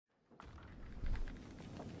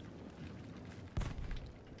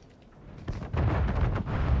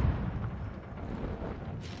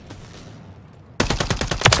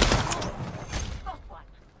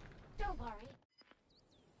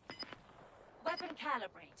Weapon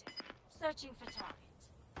calibrated. Searching for target.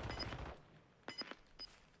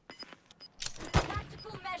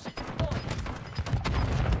 Tactical measure deployed.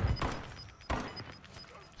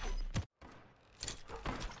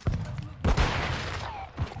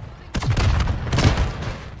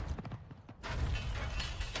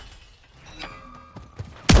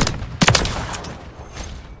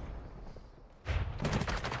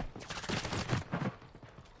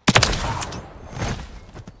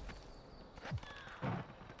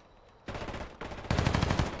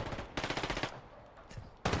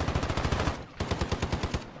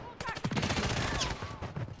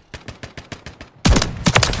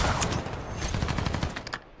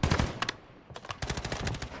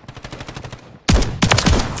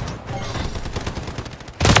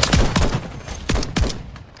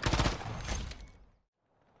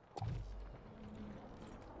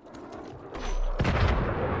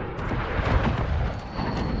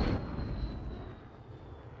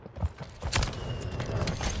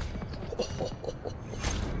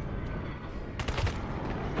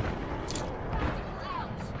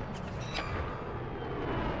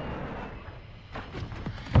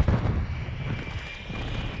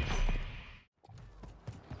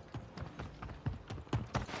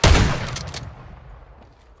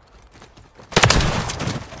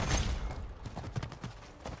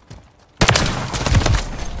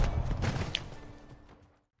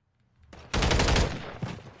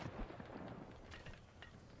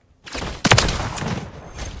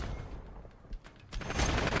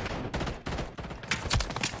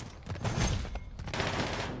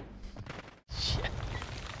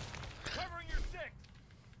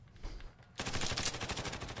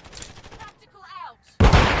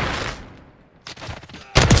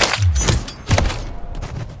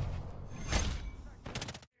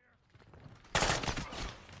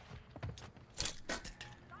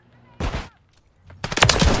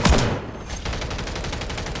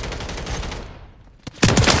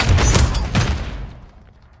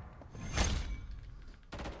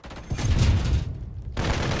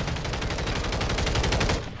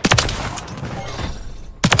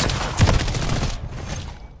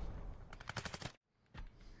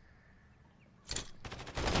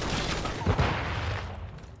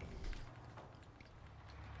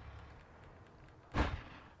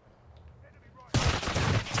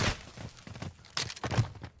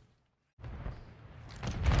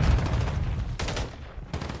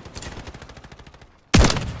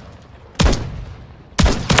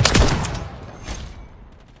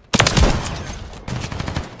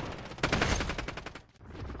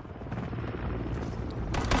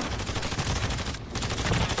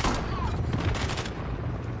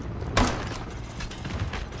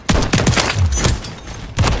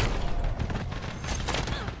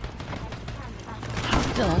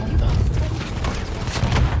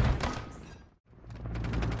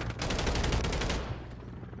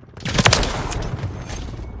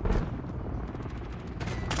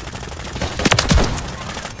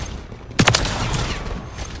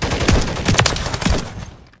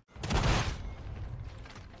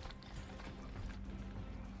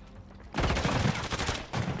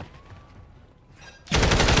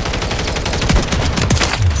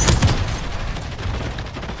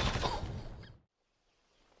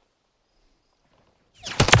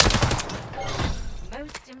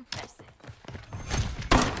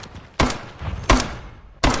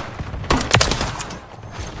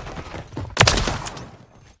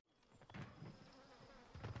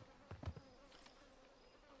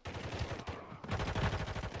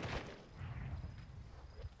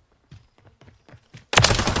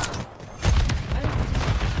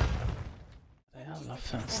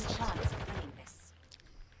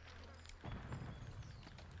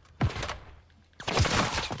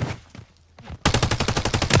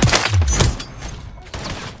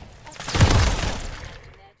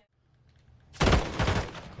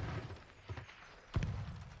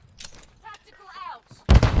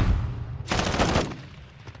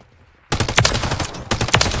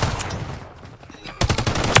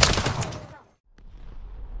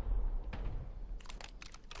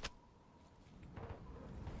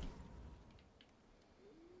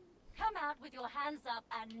 Out with your hands up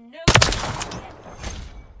and no.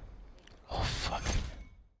 Oh fuck.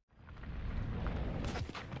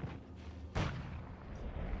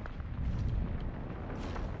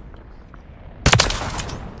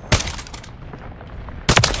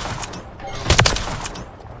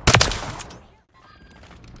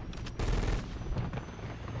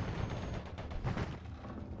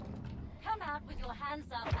 Come out with your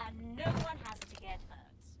hands up and no one has to get hurt.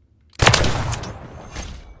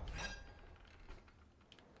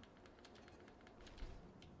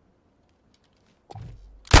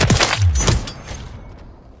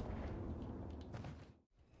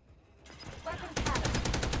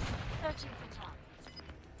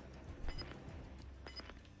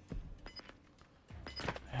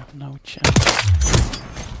 No chance.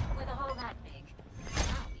 With a hole that big.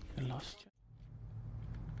 I lost you.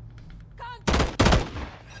 Oh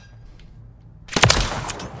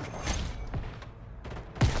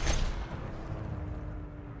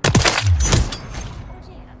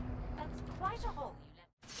dear, that's quite a hole you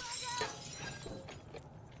left.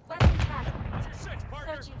 Weapon calibrated.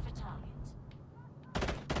 Searching for target.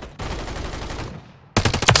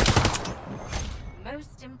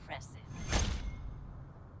 Most impressive.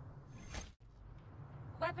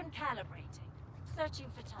 Weapon calibrating. Searching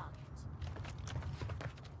for target.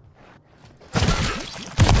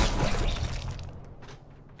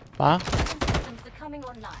 Va? Systems are coming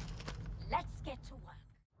online. Let's get to work.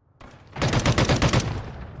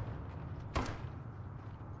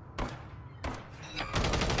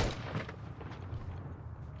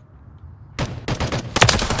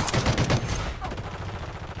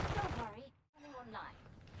 Don't worry, coming online.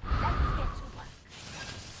 Let's get to work.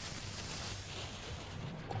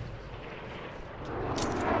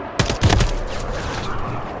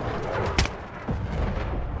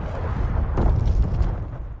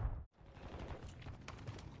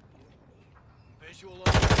 Visual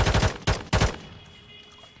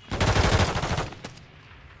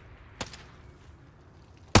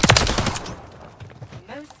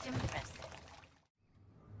Most impressive.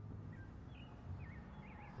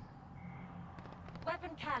 Weapon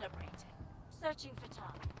calibrating. Searching for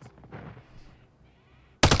target.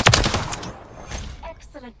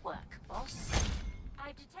 Excellent work, boss.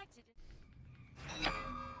 I've detected it.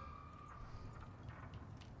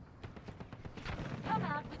 Come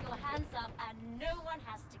out with your hands up and no one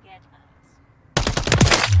has to get hurt.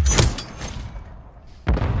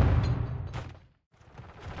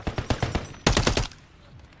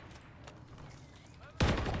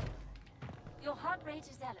 Your heart rate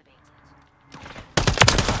is elevated.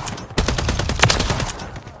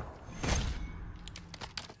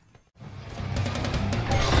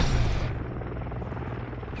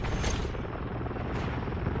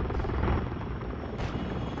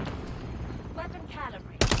 Weapon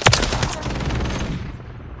calibrated.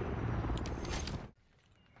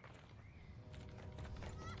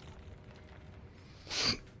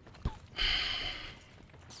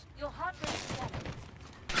 Your heart rate is elevated.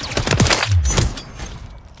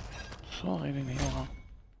 Sorry, din heel.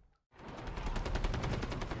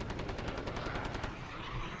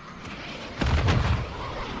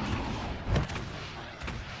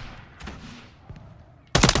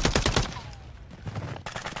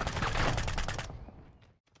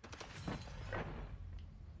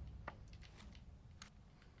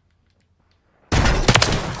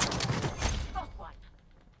 Got one.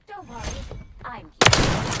 Don't worry, I'm here.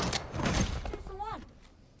 2 for 1.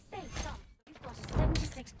 Save some. We've got a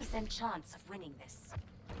 76% chance of winning this.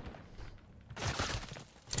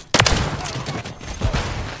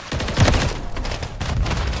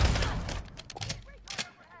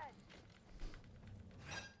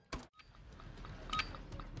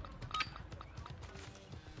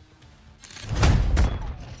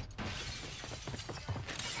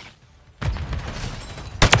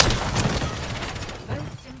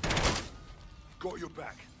 Most impressive. got your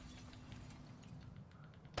back.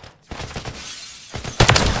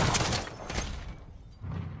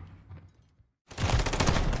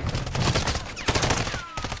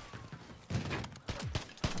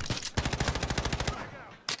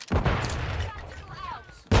 Tactical out.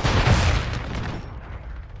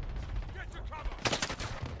 Get to cover.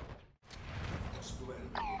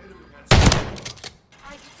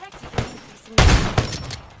 I detected an increase in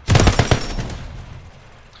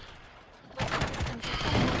weapon systems are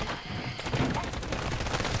coming online.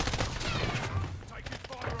 Taking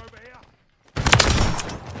fire over here.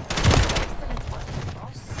 Excellent work,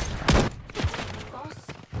 boss. Boss,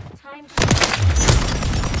 time to...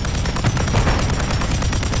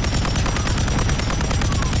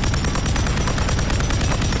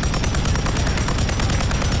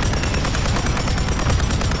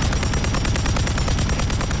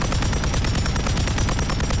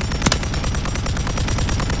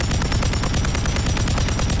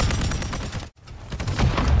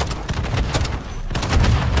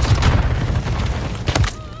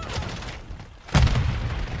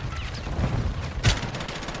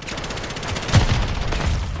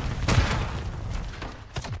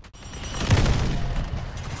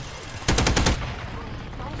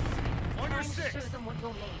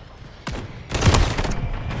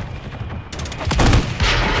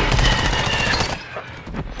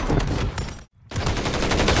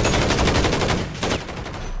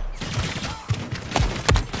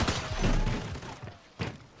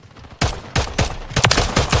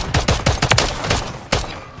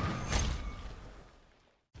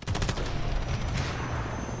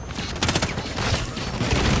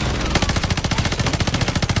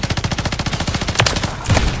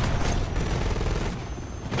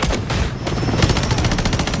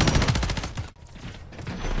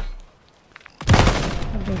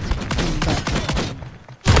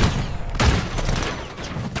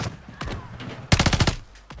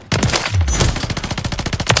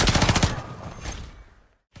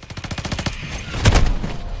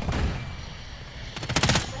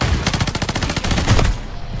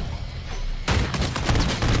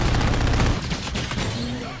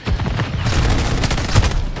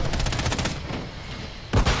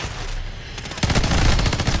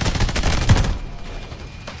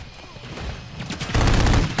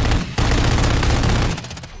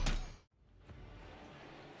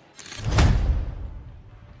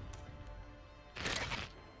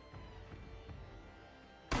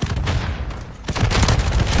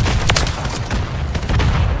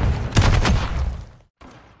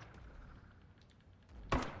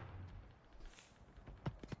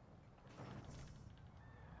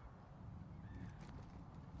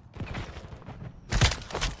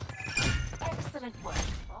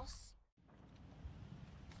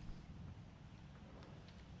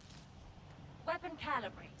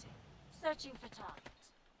 Calibrating. Searching for target.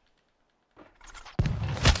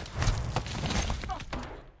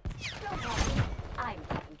 Don't worry, I'm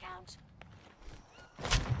keeping count.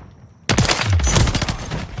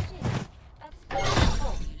 That's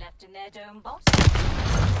all you left in their dome, boss.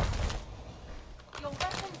 Your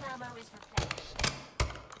weapons ammo is replenished.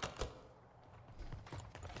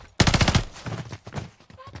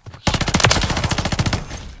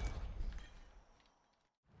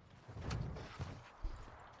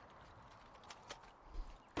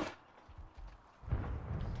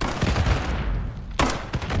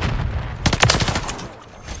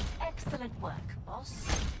 Excellent work, boss.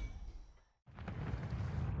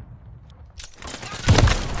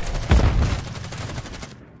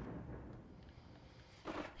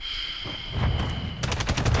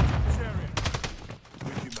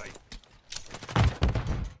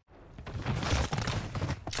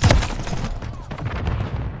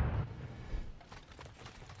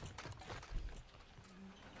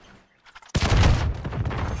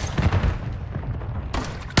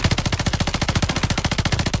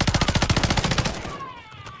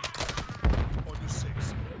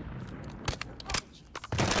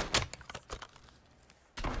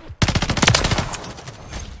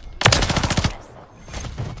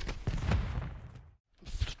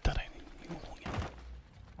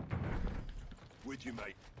 With you,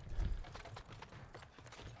 mate.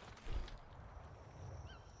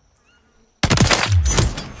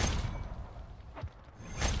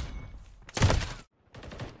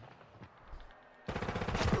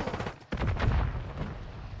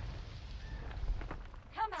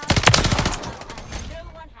 Come out, and no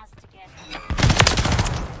one has to get hurt.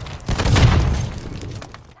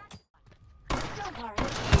 Don't worry.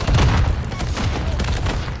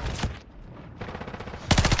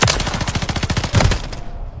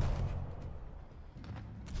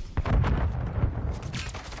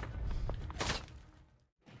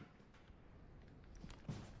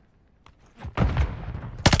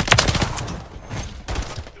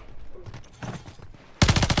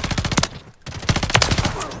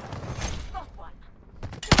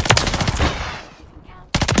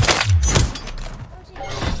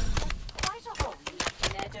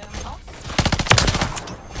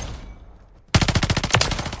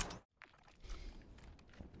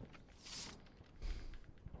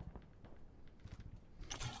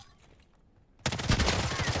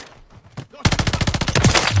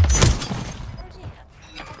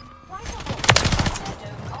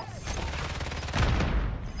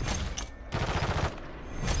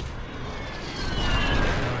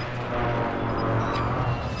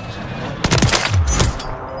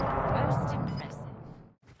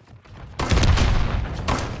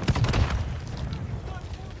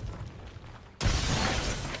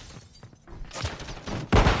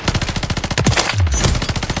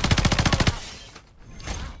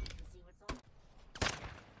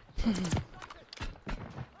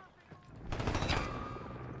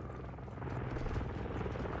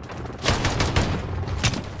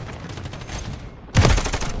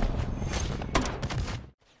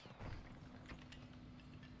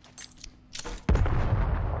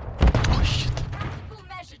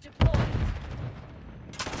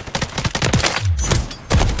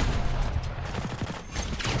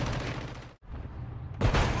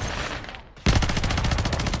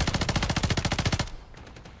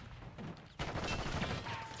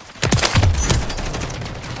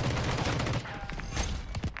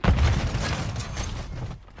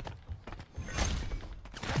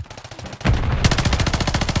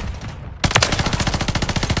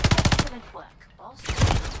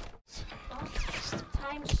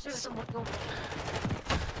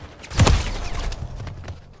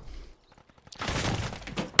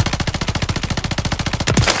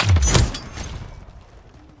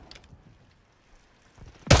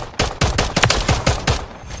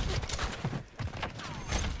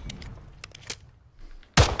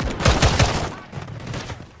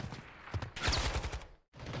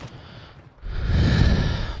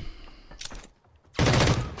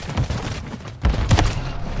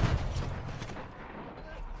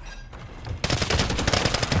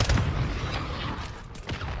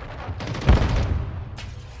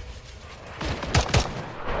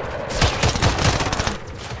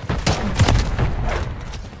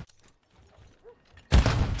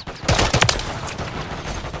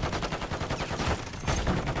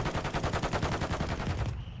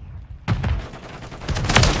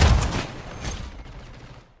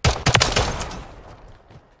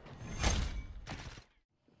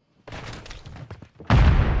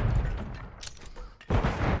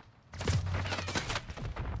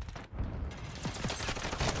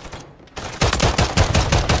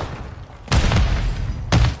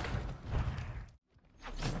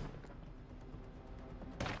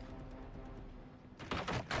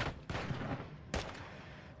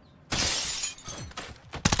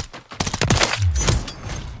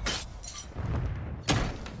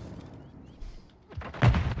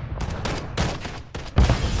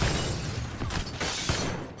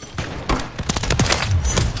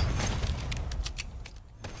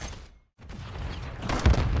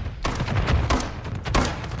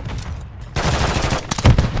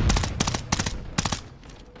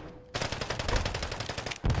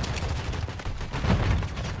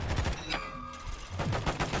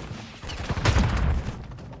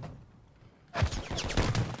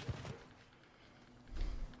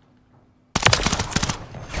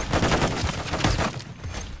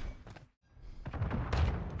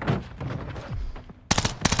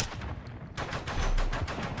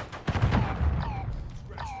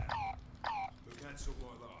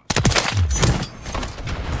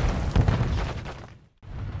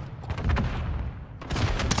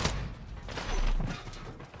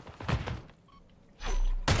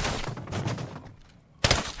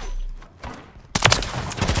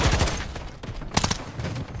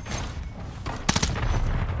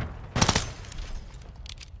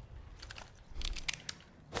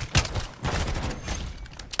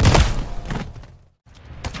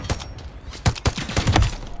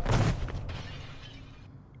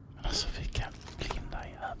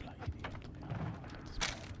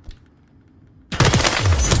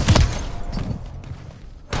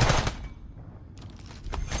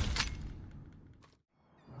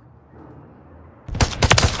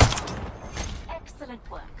 Excellent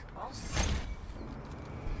work, boss.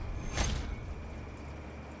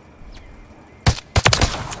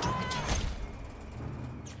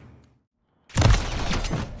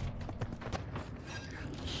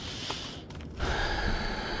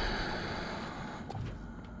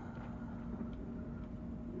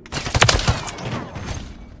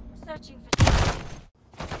 Searching for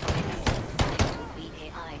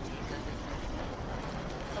mwIII take over.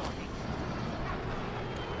 Sorry.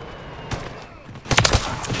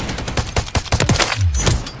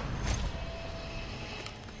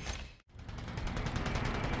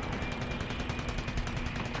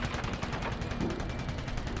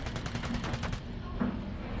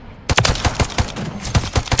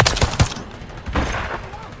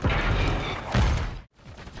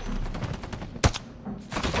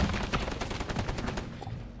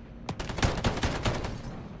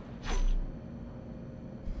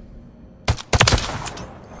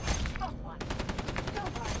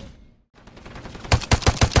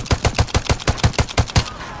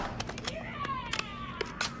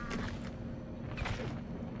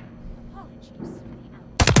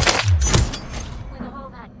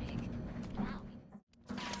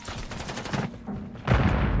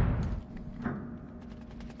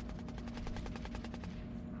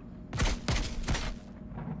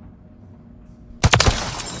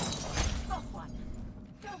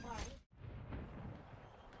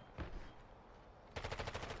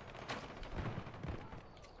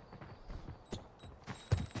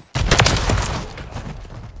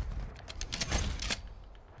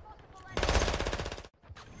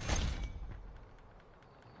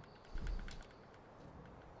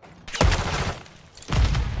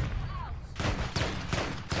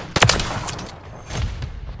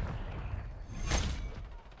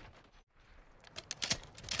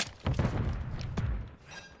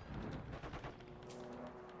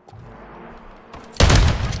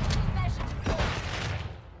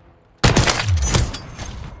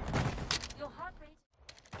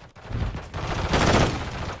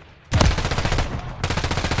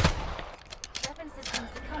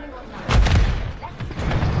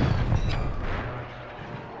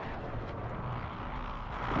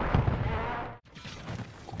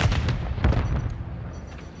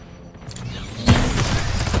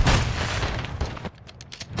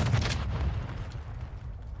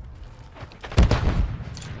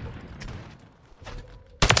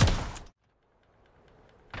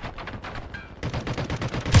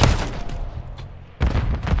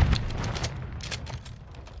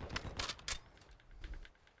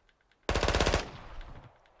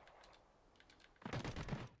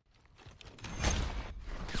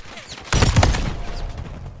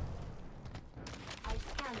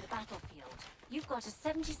 You've got a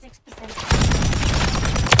 76%.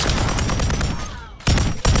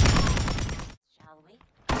 Shall we?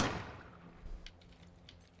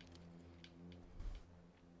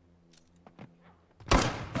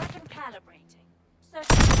 Weapon calibrating.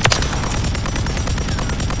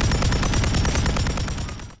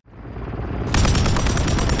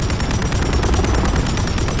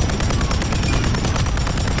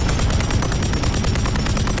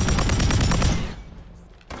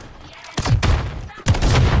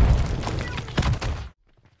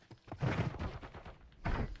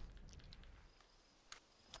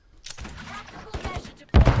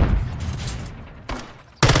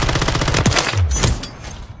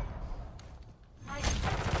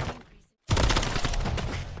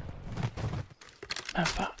 Men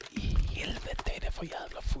vad i helvete är det för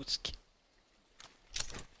jävla fusk?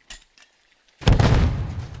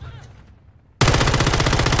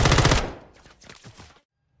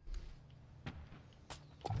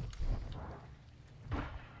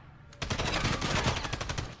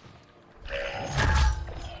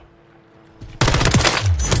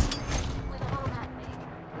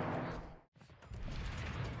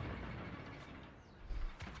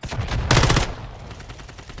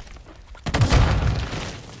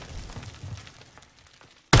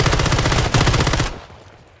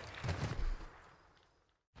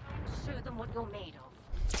 What you're made of.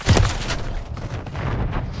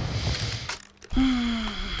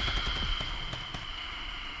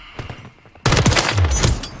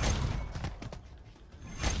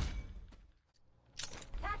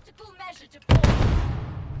 Tactical measure deployed.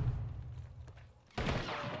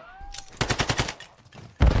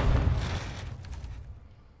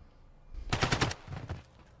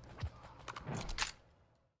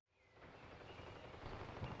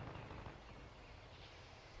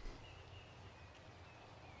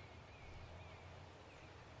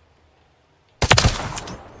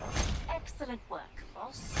 Excellent work,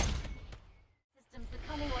 boss. Systems are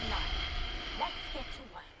coming online. Let's get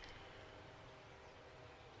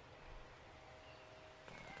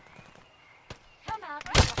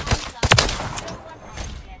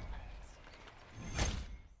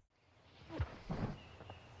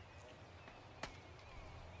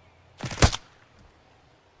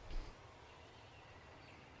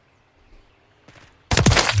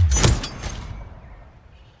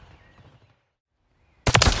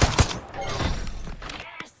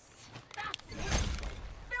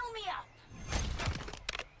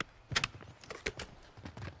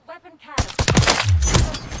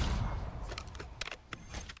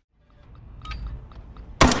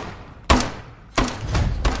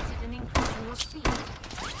an increase in your speed.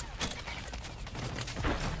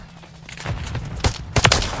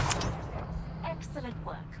 Excellent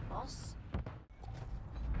work, boss.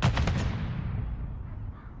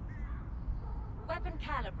 Weapon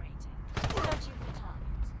calibrating. Searching for target.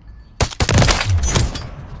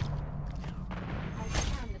 I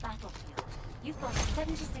scan the battlefield. You've got a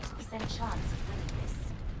 76% chance of winning this.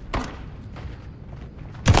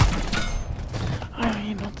 Jag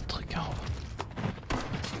hinner inte trycka av.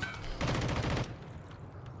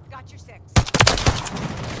 Got your six.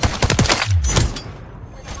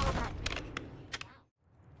 With a whole lot.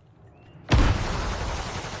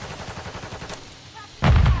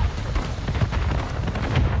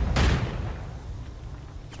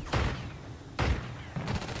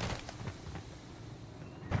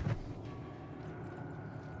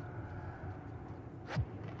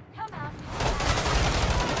 Come out.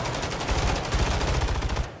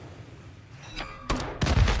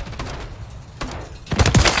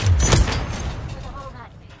 With a whole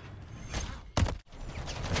lot.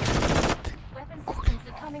 Weapon systems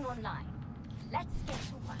are coming online. Let's get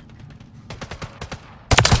to work.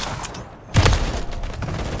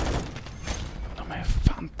 De är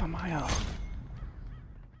fan ta mig här.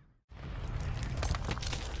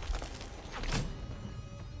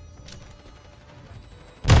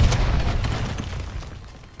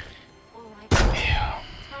 All right.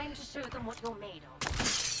 Time to show them what you're made of.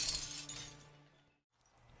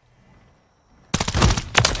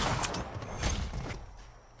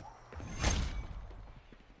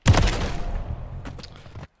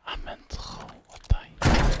 Använd trådar.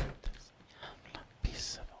 Jävla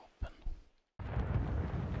pissevapen.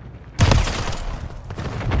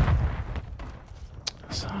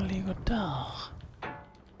 Alltså han ligger där.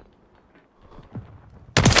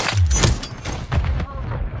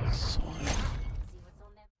 Sorry. See what's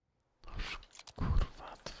on there.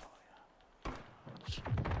 Kurvat var jag.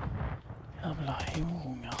 Jävla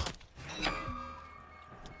horungar.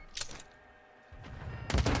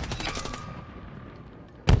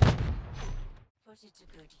 Put it to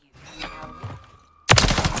good use, shall we?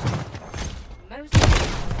 Most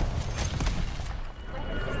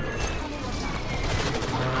weapon systems coming online.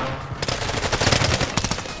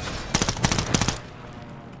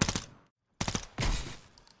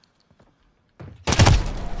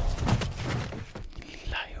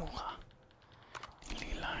 Lilla hora.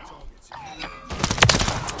 Lilla hora.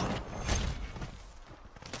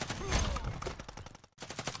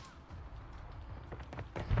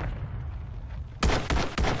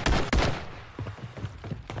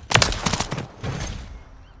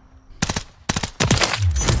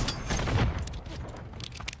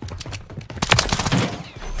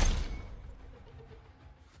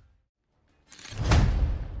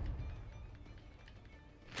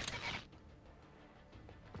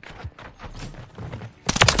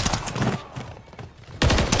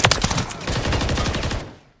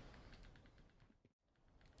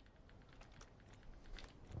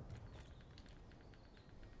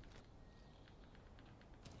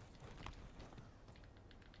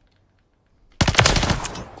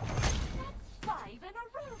 Five in a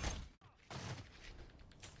row.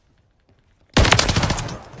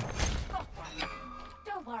 Got one.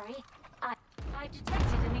 Don't worry. I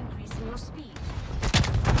detected an increase in your speed.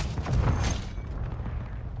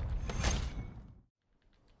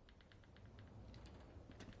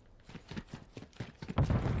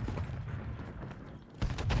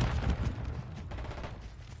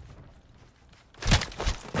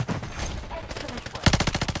 Excellent work.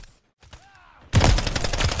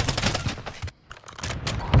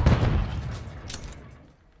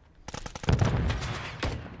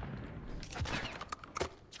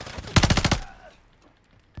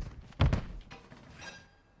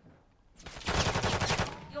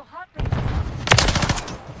 Your heart rate is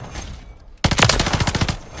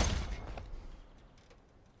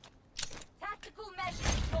tactical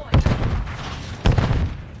measures deployed.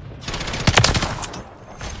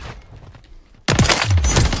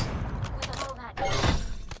 With a whole lot.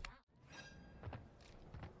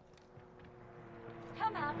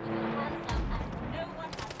 Come out with your hands up and no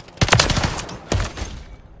one has to.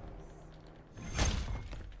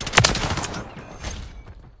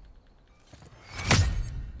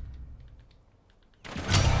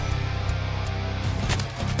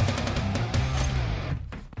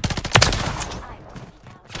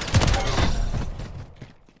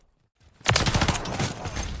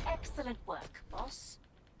 Excellent work, boss.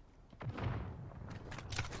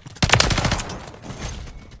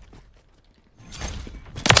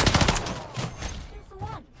 Two for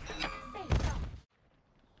one. Say some.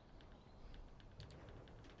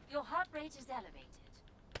 Your heart rate is elevated.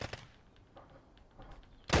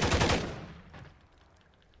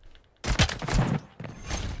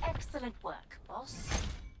 Excellent work, boss.